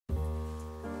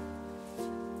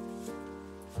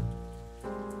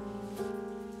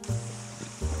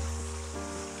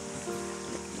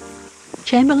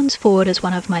Chamberlain's Ford is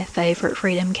one of my favourite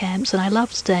freedom camps and I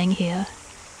love staying here.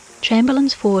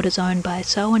 Chamberlain's Ford is owned by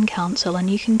Selwyn Council and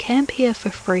you can camp here for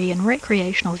free in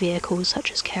recreational vehicles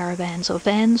such as caravans or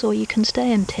vans, or you can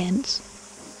stay in tents.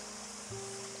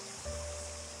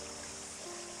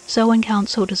 Selwyn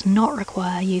Council does not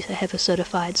require you to have a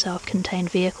certified self-contained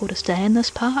vehicle to stay in this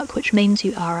park, which means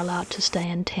you are allowed to stay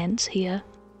in tents here.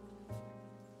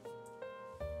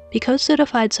 Because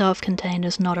certified self-contained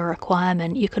is not a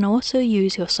requirement, you can also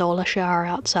use your solar shower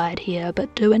outside here,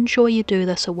 but do ensure you do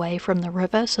this away from the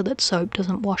river so that soap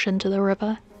doesn't wash into the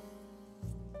river.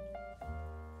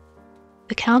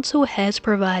 The council has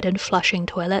provided flushing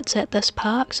toilets at this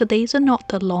park, so these are not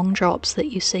the long drops that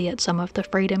you see at some of the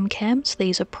freedom camps.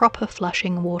 These are proper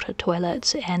flushing water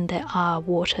toilets and there are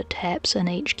water taps in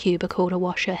each cubicle to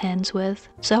wash your hands with.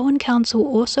 Selwyn Council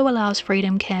also allows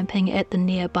freedom camping at the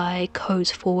nearby Coes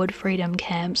Forward Freedom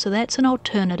Camp, so that's an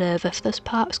alternative if this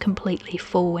park's completely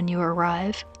full when you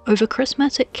arrive. Over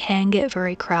Christmas it can get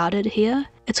very crowded here.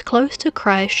 It's close to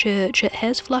Christchurch, it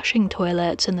has flushing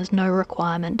toilets and there's no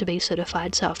requirement to be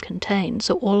certified self-contained,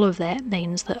 so all of that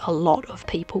means that a lot of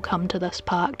people come to this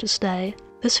park to stay.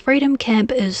 This freedom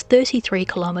camp is 33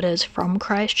 kilometres from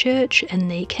Christchurch in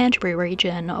the Canterbury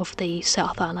region of the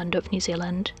South Island of New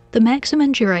Zealand. The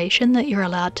maximum duration that you're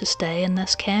allowed to stay in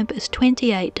this camp is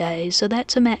 28 days, so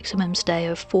that's a maximum stay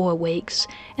of 4 weeks,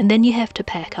 and then you have to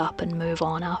pack up and move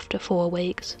on after 4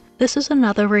 weeks. This is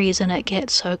another reason it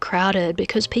gets so crowded,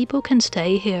 because people can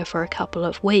stay here for a couple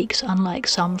of weeks, unlike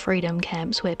some freedom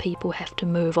camps where people have to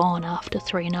move on after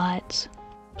 3 nights.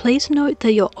 Please note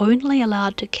that you're only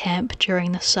allowed to camp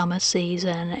during the summer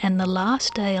season, and the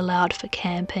last day allowed for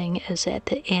camping is at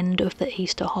the end of the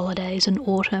Easter holidays in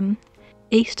autumn.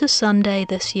 Easter Sunday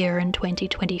this year in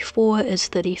 2024 is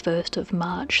 31st of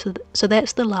March, so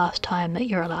that's the last time that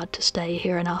you're allowed to stay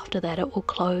here, and after that it will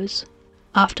close.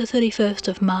 After 31st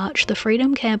of March, the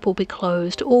freedom camp will be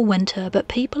closed all winter, but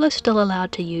people are still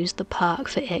allowed to use the park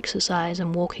for exercise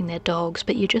and walking their dogs,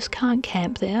 but you just can't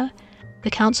camp there. The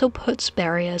council puts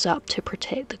barriers up to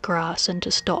protect the grass and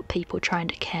to stop people trying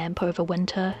to camp over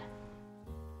winter.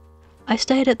 I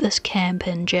stayed at this camp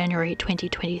in January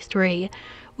 2023,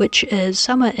 which is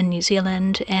summer in New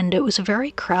Zealand, and it was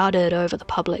very crowded over the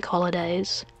public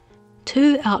holidays.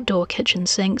 2 outdoor kitchen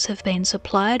sinks have been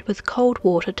supplied with cold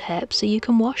water taps so you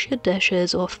can wash your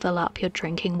dishes or fill up your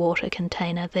drinking water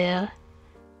container there.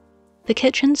 The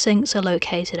kitchen sinks are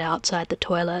located outside the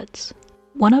toilets.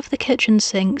 One of the kitchen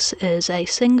sinks is a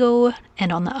single,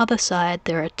 and on the other side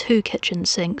there are 2 kitchen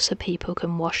sinks so people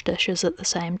can wash dishes at the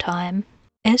same time.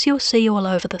 As you'll see all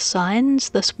over the signs,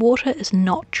 this water is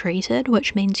not treated,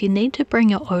 which means you need to bring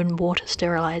your own water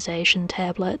sterilisation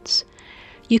tablets.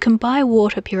 You can buy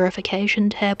water purification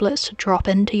tablets to drop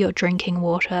into your drinking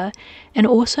water, and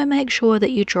also make sure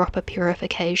that you drop a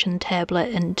purification tablet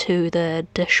into the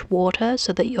dish water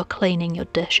so that you're cleaning your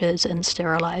dishes in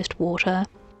sterilised water.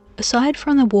 Aside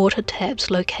from the water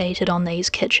taps located on these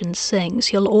kitchen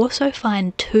sinks, you'll also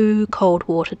find 2 cold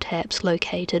water taps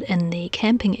located in the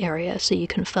camping area so you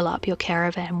can fill up your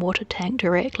caravan water tank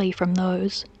directly from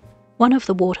those. One of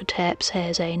the water taps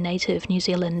has a native New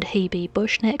Zealand Hebe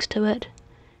bush next to it.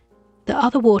 The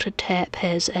other water tap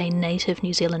has a native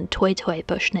New Zealand Toitoi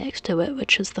bush next to it,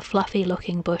 which is the fluffy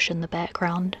looking bush in the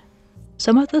background.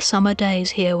 Some of the summer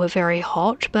days here were very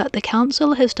hot, but the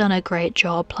council has done a great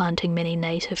job planting many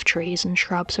native trees and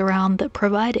shrubs around that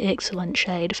provide excellent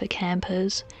shade for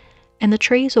campers, and the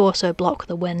trees also block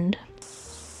the wind.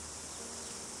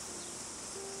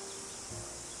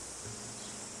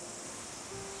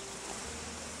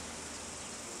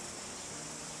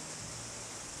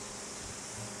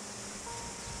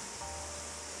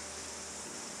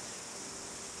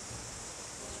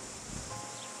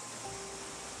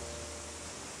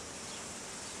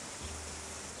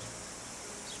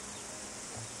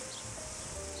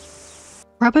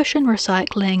 Rubbish and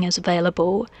recycling is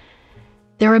available.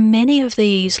 There are many of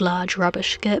these large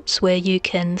rubbish skips where you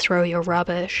can throw your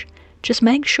rubbish. Just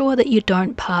make sure that you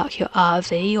don't park your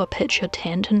RV or pitch your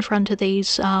tent in front of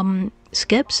these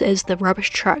skips, as the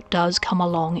rubbish truck does come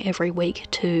along every week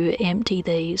to empty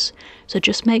these, so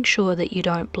just make sure that you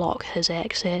don't block his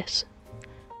access.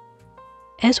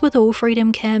 As with all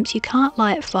freedom camps, you can't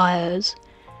light fires.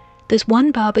 There's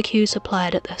one barbecue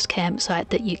supplied at this campsite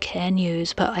that you can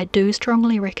use, but I do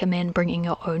strongly recommend bringing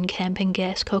your own camping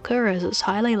gas cooker, as it's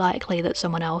highly likely that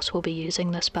someone else will be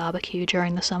using this barbecue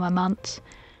during the summer months.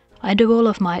 I do all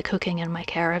of my cooking in my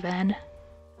caravan.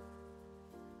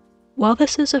 While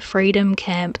this is a freedom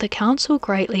camp, the council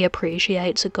greatly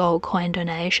appreciates a gold coin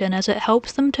donation, as it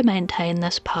helps them to maintain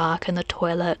this park and the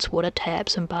toilets, water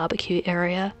taps and barbecue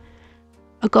area.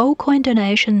 A gold coin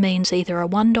donation means either a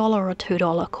 $1 or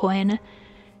 $2 coin,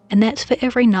 and that's for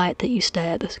every night that you stay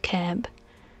at this camp.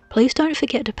 Please don't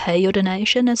forget to pay your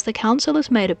donation, as the council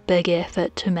has made a big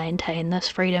effort to maintain this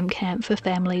freedom camp for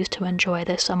families to enjoy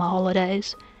their summer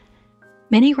holidays.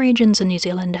 Many regions in New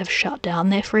Zealand have shut down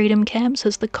their freedom camps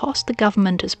as the cost the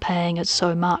government is paying is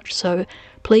so much, so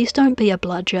please don't be a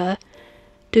bludger.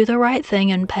 Do the right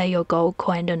thing and pay your gold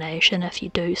coin donation if you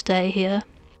do stay here.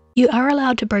 You are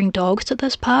allowed to bring dogs to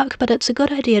this park, but it's a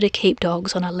good idea to keep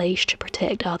dogs on a leash to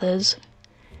protect others.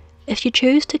 If you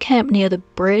choose to camp near the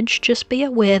bridge, just be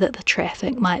aware that the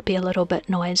traffic might be a little bit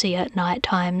noisy at night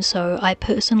time, so I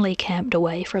personally camped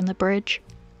away from the bridge.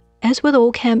 As with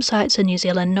all campsites in New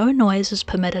Zealand, no noise is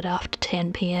permitted after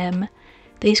 10 PM.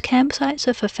 These campsites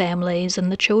are for families,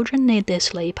 and the children need their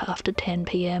sleep after 10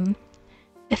 PM.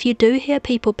 If you do hear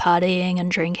people partying and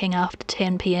drinking after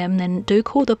 10 PM, then do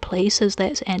call the police, as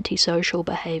that's antisocial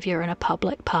behaviour in a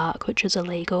public park, which is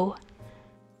illegal.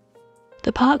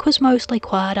 The park was mostly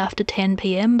quiet after 10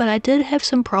 PM, but I did have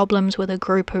some problems with a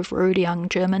group of rude young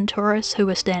German tourists who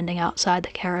were standing outside the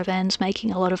caravans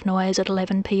making a lot of noise at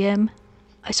 11 PM.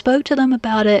 I spoke to them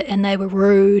about it and they were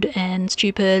rude and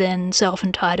stupid and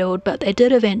self-entitled, but they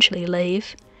did eventually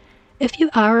leave. If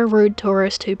you are a rude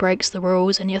tourist who breaks the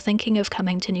rules and you're thinking of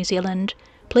coming to New Zealand,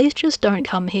 please just don't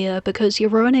come here, because you're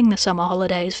ruining the summer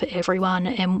holidays for everyone,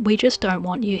 and we just don't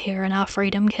want you here in our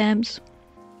freedom camps.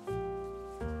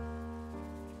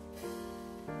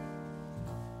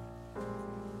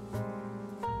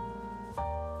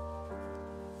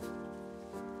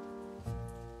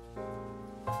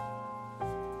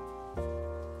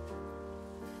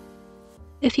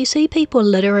 If you see people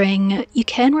littering, you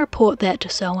can report that to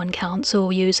Selwyn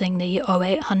Council using the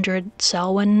 0800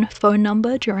 Selwyn phone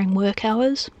number during work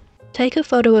hours. Take a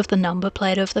photo of the number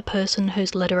plate of the person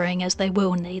who's littering, as they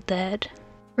will need that.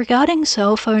 Regarding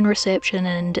cell phone reception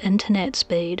and internet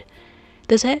speed,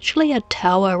 there's actually a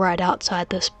tower right outside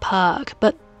this park,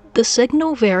 but the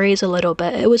signal varies a little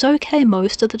bit. It was okay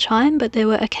most of the time, but there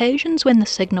were occasions when the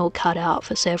signal cut out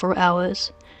for several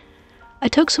hours. I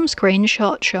took some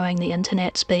screenshots showing the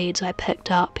internet speeds I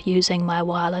picked up using my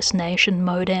Wireless Nation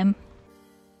modem.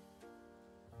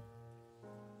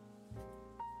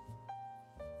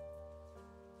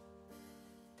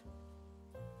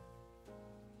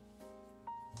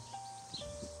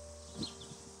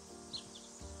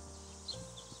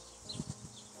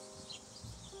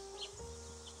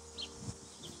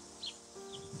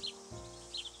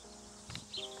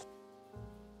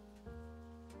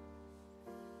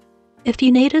 If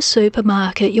you need a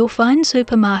supermarket, you'll find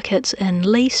supermarkets in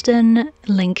Leeston,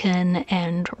 Lincoln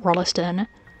and Rolleston.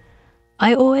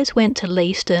 I always went to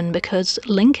Leeston because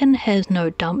Lincoln has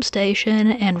no dump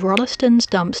station and Rolleston's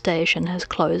dump station has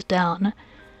closed down.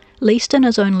 Leeston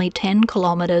is only 10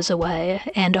 kilometres away,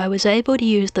 and I was able to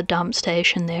use the dump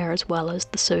station there as well as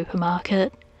the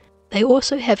supermarket. They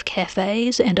also have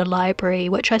cafes and a library,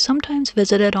 which I sometimes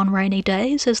visited on rainy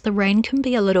days, as the rain can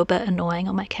be a little bit annoying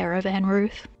on my caravan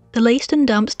roof. The Leeston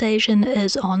dump station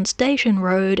is on Station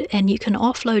Road, and you can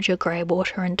offload your grey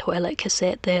water and toilet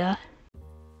cassette there.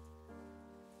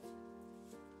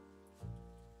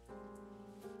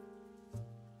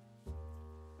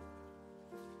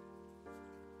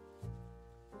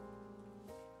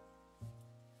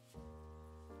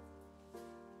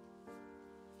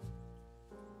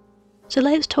 So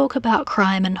let's talk about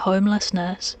crime and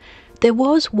homelessness. There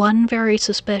was one very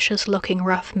suspicious looking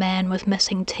rough man with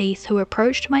missing teeth who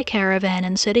approached my caravan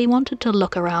and said he wanted to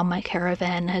look around my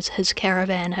caravan, as his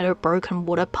caravan had a broken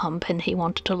water pump and he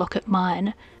wanted to look at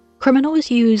mine.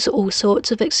 Criminals use all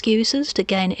sorts of excuses to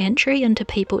gain entry into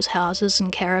people's houses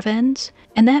and caravans,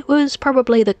 and that was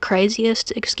probably the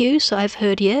craziest excuse I've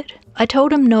heard yet. I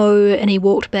told him no, and he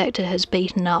walked back to his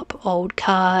beaten up old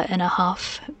car in a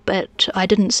huff, but I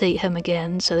didn't see him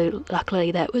again, so luckily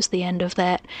that was the end of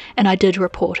that, and I did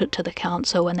report it to the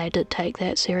council and they did take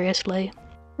that seriously.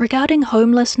 Regarding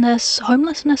homelessness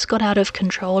got out of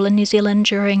control in New Zealand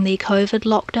during the COVID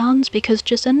lockdowns because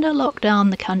Jacinda locked down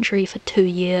the country for 2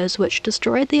 years, which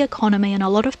destroyed the economy and a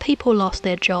lot of people lost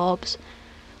their jobs.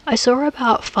 I saw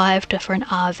about 5 different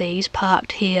RVs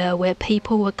parked here where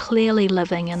people were clearly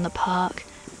living in the park.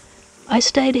 I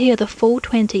stayed here the full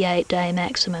 28-day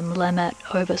maximum limit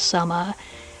over summer,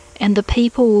 and the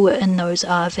people in those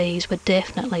RVs were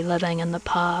definitely living in the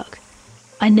park.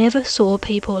 I never saw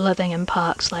people living in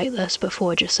parks like this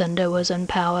before Jacinda was in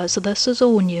power, so this is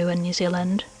all new in New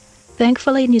Zealand.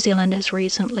 Thankfully, New Zealand has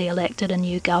recently elected a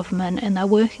new government and they're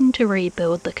working to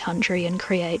rebuild the country and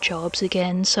create jobs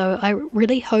again, so I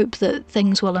really hope that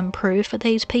things will improve for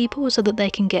these people so that they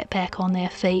can get back on their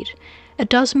feet It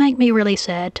does make me really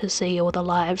sad to see all the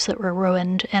lives that were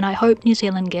ruined, and I hope New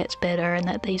Zealand gets better and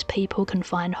that these people can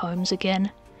find homes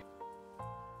again.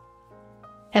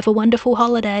 Have a wonderful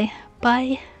holiday.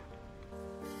 Bye.